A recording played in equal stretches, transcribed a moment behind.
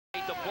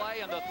to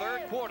play in the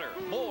third quarter.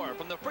 More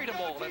from the Freedom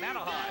Bowl in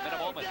Anaheim in a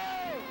moment.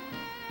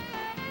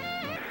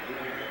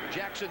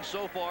 Jackson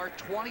so far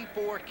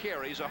 24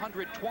 carries,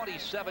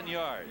 127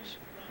 yards.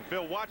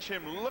 Phil, watch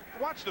him.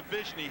 Watch the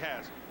vision he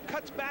has.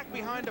 Cuts back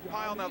behind the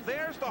pile. Now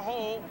there's the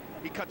hole.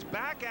 He cuts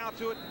back out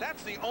to it.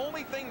 That's the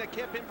only thing that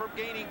kept him from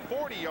gaining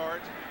 40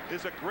 yards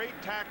is a great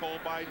tackle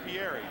by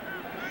Pieri.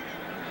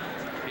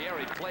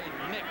 Pieri played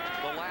nicked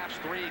the last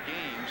 3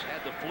 games.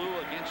 Had the flu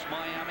against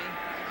Miami.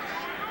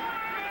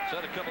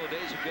 Said a couple of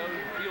days ago,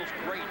 feels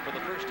great for the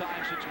first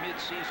time since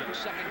mid-season.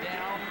 Second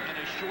down and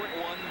a short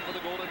one for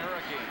the Golden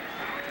Hurricane.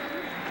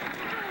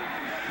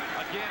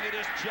 Again, it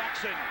is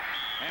Jackson,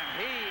 and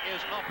he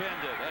is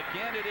upended.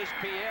 Again, it is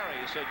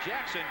Pieri. So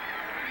Jackson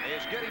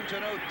is getting to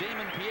know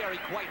Damon Pieri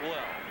quite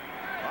well.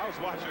 I was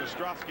watching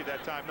Ostrowski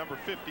that time, number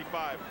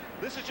 55.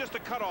 This is just a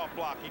cutoff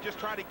block. You just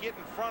try to get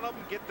in front of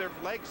them, get their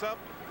legs up.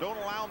 Don't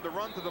allow them to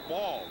run to the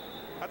ball.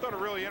 I thought it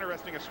really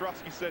interesting.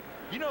 Ostrowski said,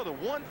 you know, the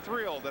one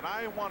thrill that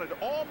I wanted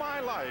all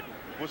my life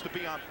was to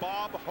be on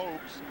Bob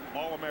Hope's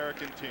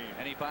All-American team.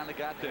 And he finally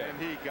got there.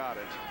 And he got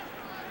it.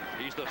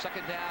 He's the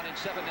second down and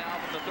 7 now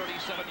from the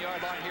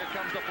 37-yard line. Here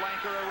comes the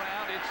flanker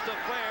around. It's the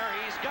flare.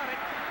 He's got it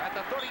at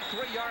the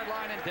 33-yard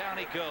line, and down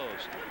he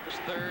goes.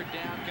 His third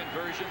down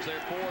conversions.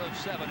 They're 4 of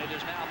 7. It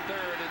is now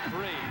 3rd and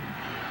 3.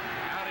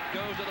 Out it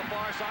goes to the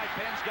far side.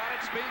 Penn's got it.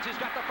 Spins. He's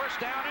got the first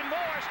down and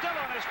more. Still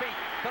on his feet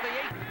for the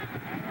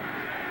 8.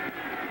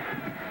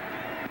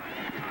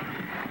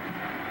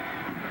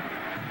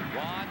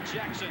 Ron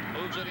Jackson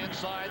moves it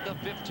inside the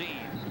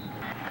 15.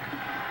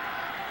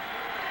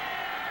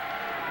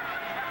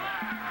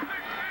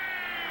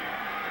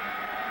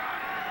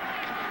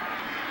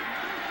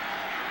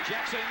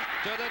 Jackson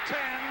to the 10,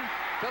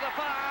 to the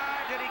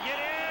 5. Did he get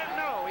in?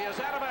 No, he is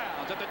out of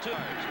bounds at the 2.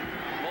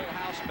 Full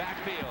house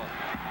backfield.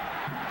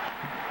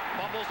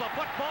 Fumbles the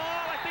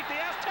football. I think the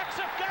Aztecs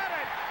have got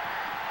it.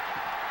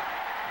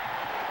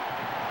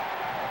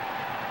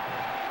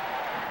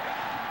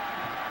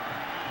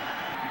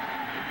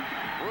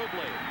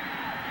 Rubley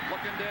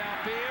looking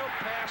downfield.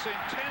 Pass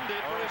intended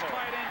for his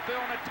tight end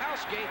Phil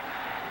Natowski.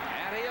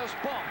 And he is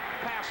bumped.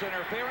 Pass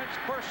interference.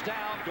 First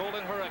down,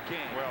 Golden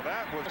Hurricane. Well,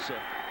 that was...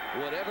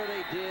 Whatever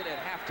they did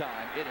at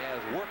halftime, it has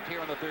worked here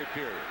in the third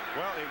period.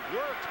 Well, it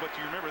worked, but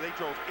you remember they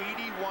drove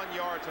 81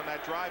 yards on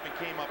that drive and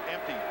came up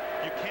empty.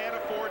 You can't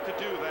afford to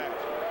do that.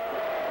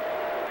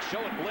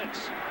 Showing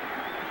blitz.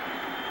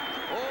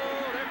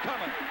 Oh, they're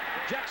coming.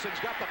 Jackson's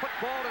got the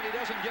football, and he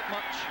doesn't get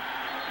much.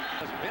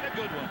 It's been a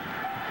good one.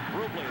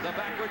 Rubley, the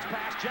backwards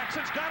pass.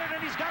 Jackson's got it,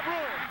 and he's got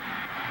room.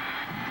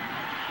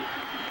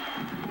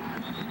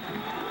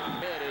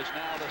 It is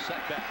now the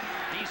setback.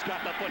 He's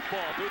got the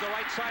football. Through the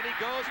right side he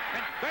goes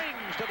and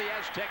bangs to the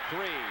Aztec 3.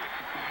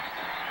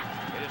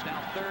 It is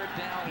now 3rd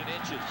down and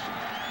inches.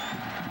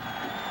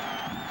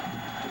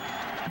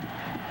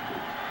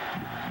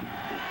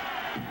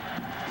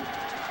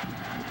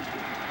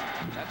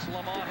 That's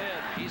Lamont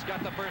Head. He's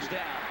got the first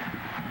down.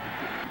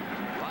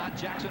 Ron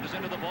Jackson is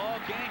into the ball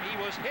game. He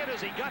was hit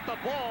as he got the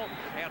ball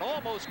and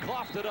almost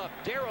coughed it up.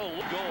 Darrell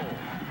goal.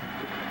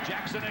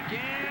 Jackson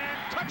again.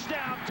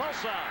 Touchdown,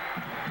 Tulsa.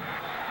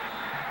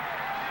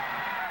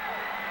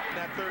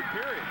 That third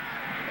period.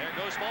 There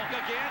goes Falk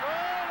again.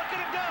 Oh, look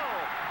at him go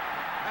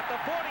at the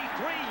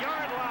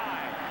 43-yard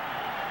line.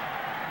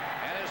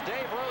 And as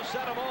Dave Rose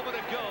said a moment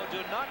ago,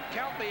 do not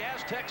count the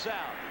Aztecs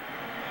out.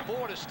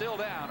 Ford is still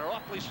down. They're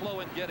awfully slow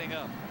in getting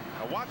up.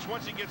 Now watch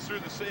once he gets through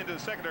into the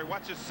secondary.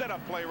 Watch his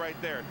setup play right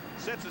there.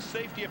 Sets the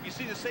safety up. You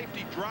see the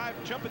safety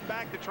drive, jumping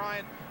back to try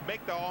and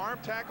make the arm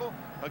tackle.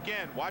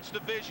 Again, watch the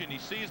vision. He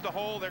sees the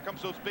hole. There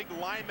comes those big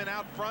linemen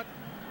out front.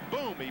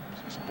 Boom, he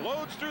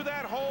explodes through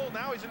that hole.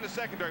 Now he's in the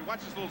secondary.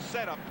 Watch this little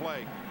setup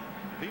play.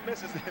 If he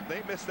misses, if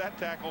they miss that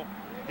tackle,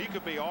 he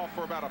could be off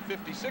for about a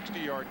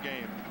 50-60 yard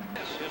game.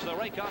 This is the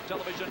Raycom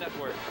Television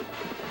Network.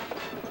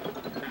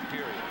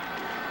 Period.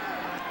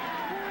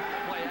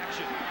 Play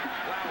action.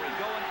 Lowry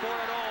going for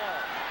it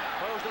all.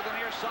 Throws to the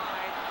near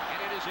side,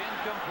 and it is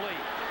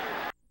incomplete.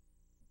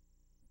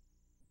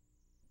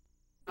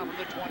 From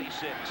the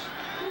 26.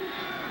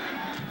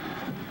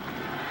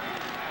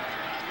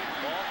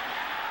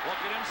 Look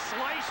at him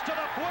slice to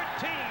the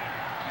 14.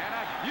 And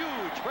a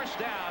huge first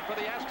down for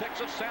the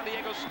Aztecs of San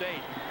Diego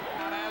State.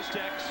 On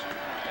Aztecs.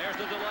 There's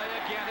the delay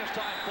again. This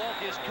time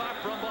Falk is caught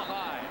from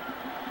behind.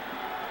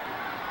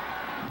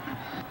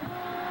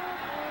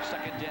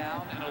 Second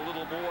down and a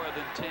little more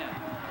than 10.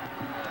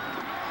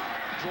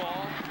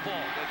 Draw.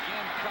 Falk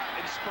again cut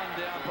and spun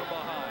down from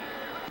behind.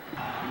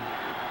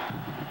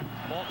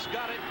 Falk's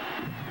got it.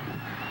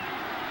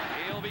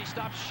 He'll be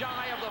stopped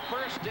shy of the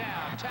first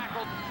down.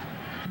 Tackled.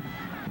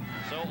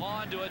 So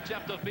on to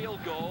attempt a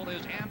field goal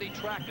is Andy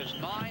Trackus,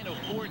 9 of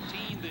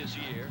 14 this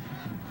year.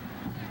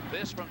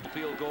 This from the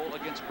field goal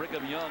against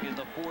Brigham Young in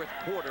the 4th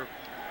quarter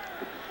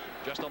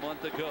just a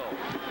month ago.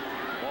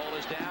 Ball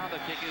is down, the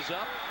kick is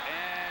up,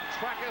 and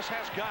Trackus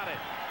has got it.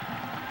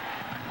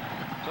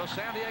 So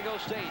San Diego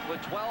State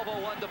with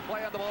 12:01 to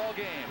play in the ball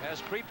game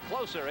has creeped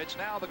closer. It's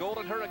now the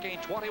Golden Hurricane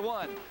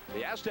 21.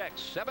 The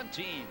Aztecs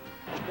 17.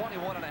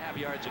 21.5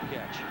 yards a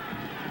catch.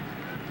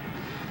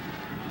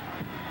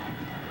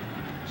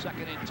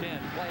 Second and 10.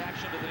 Play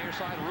action to the near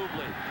side.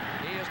 Rubley.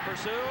 He is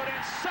pursued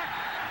and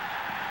sacked.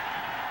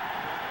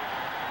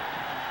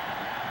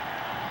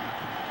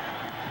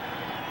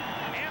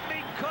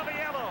 Andy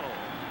Coviello.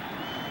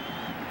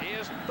 He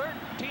is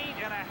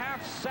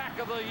 13.5 sack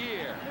of the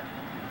year.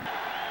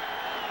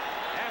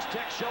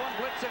 Aztecs showing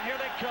blitz, and here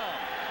they come.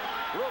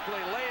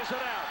 Rubley lays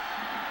it out.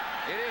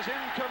 It is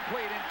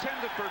incomplete,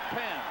 intended for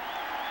Penn.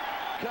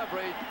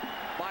 Coverage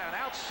by an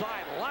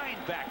outside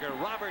linebacker,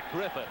 Robert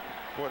Griffith.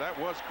 Boy, that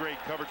was great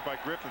coverage by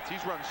Griffith.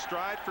 He's run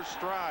stride for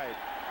stride.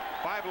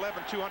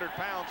 5'11", 200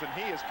 pounds, and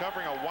he is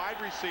covering a wide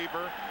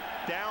receiver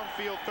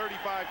downfield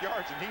 35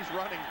 yards, and he's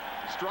running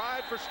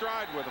stride for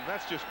stride with him.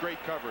 That's just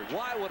great coverage.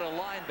 Why would a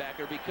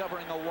linebacker be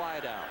covering a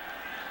wideout?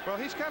 Well,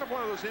 he's kind of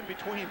one of those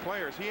in-between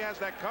players. He has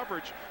that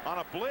coverage on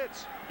a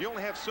blitz. You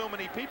only have so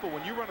many people.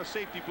 When you run a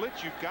safety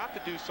blitz, you've got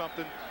to do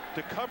something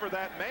to cover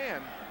that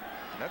man.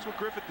 That's what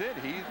Griffith did.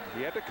 He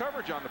had the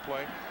coverage on the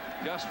play.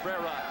 Gus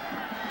Freirot.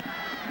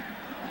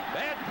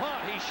 Bad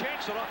punt. He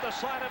shanks it off the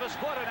side of his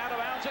foot, and out of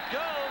bounds it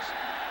goes.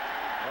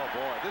 Oh,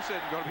 boy, this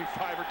isn't going to be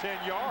 5 or 10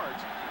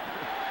 yards.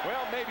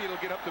 Well, maybe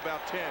it'll get up to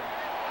about 10.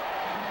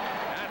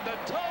 At the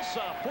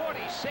Tulsa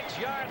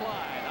 46-yard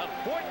line, a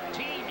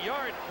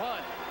 14-yard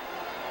punt.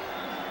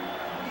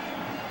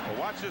 Well,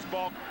 watch this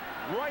ball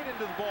right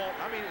into the ball.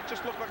 I mean, it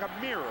just looked like a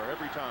mirror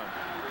every time.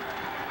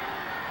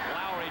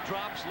 Lowry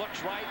drops,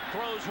 looks right,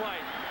 throws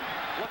right.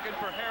 Looking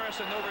for Harris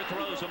and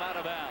overthrows him out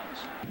of bounds.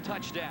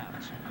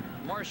 Touchdowns.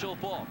 Marshall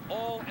Faulk,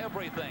 all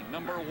everything.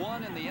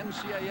 #1 in the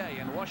NCAA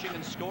in rushing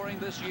and scoring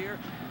this year.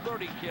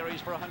 30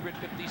 carries for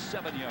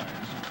 157 yards.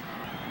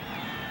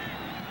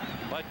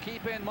 But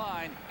keep in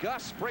mind,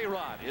 Gus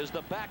Freirot is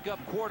the backup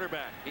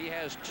quarterback. He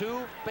has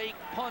 2 fake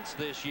punts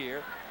this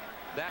year.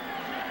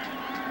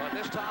 But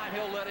this time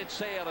he'll let it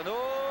sail, and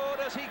oh,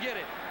 does he get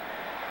it.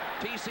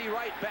 T.C.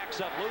 Wright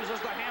backs up, loses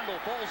the handle,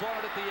 falls on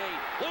it at the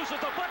 8, loses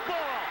the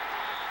football,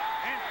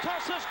 and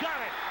Tulsa's got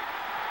it.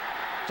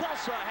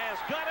 Tulsa has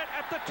got it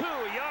at the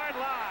 2-yard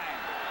line.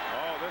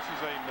 Oh, this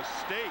is a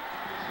mistake.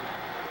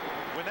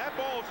 When that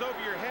ball is over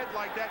your head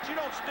like that, you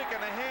don't stick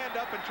a hand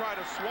up and try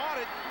to swat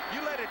it.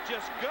 You let it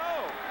just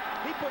go.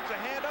 He puts a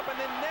hand up and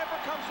then never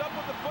comes up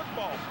with the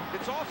football.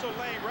 It's also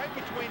laying right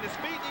between his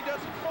feet, and he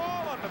doesn't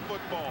fall on the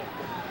football.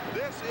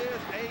 This is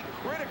a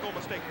critical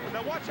mistake.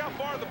 Now watch how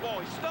far the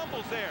ball, he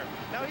stumbles there.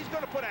 Now he's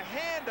going to put a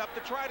hand up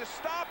to try to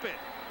stop it.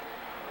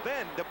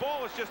 Then the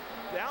ball is just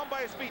down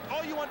by his feet.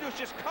 All you want to do is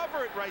just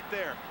cover it right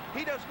there.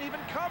 He doesn't even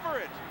cover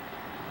it.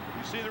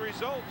 You see the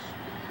results.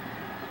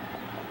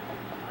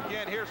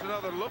 Again, here's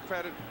another look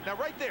at it. Now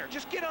right there,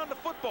 just get on the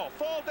football,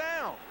 fall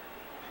down.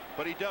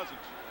 But he doesn't.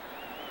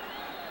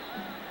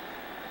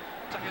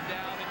 Second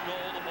down and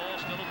goal. The ball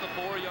still at the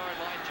 4-yard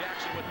line.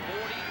 Jackson with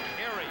 40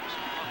 carries,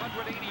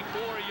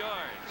 184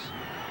 yards.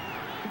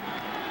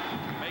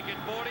 Make it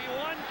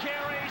 41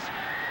 carries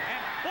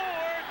and 4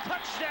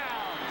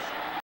 touchdowns.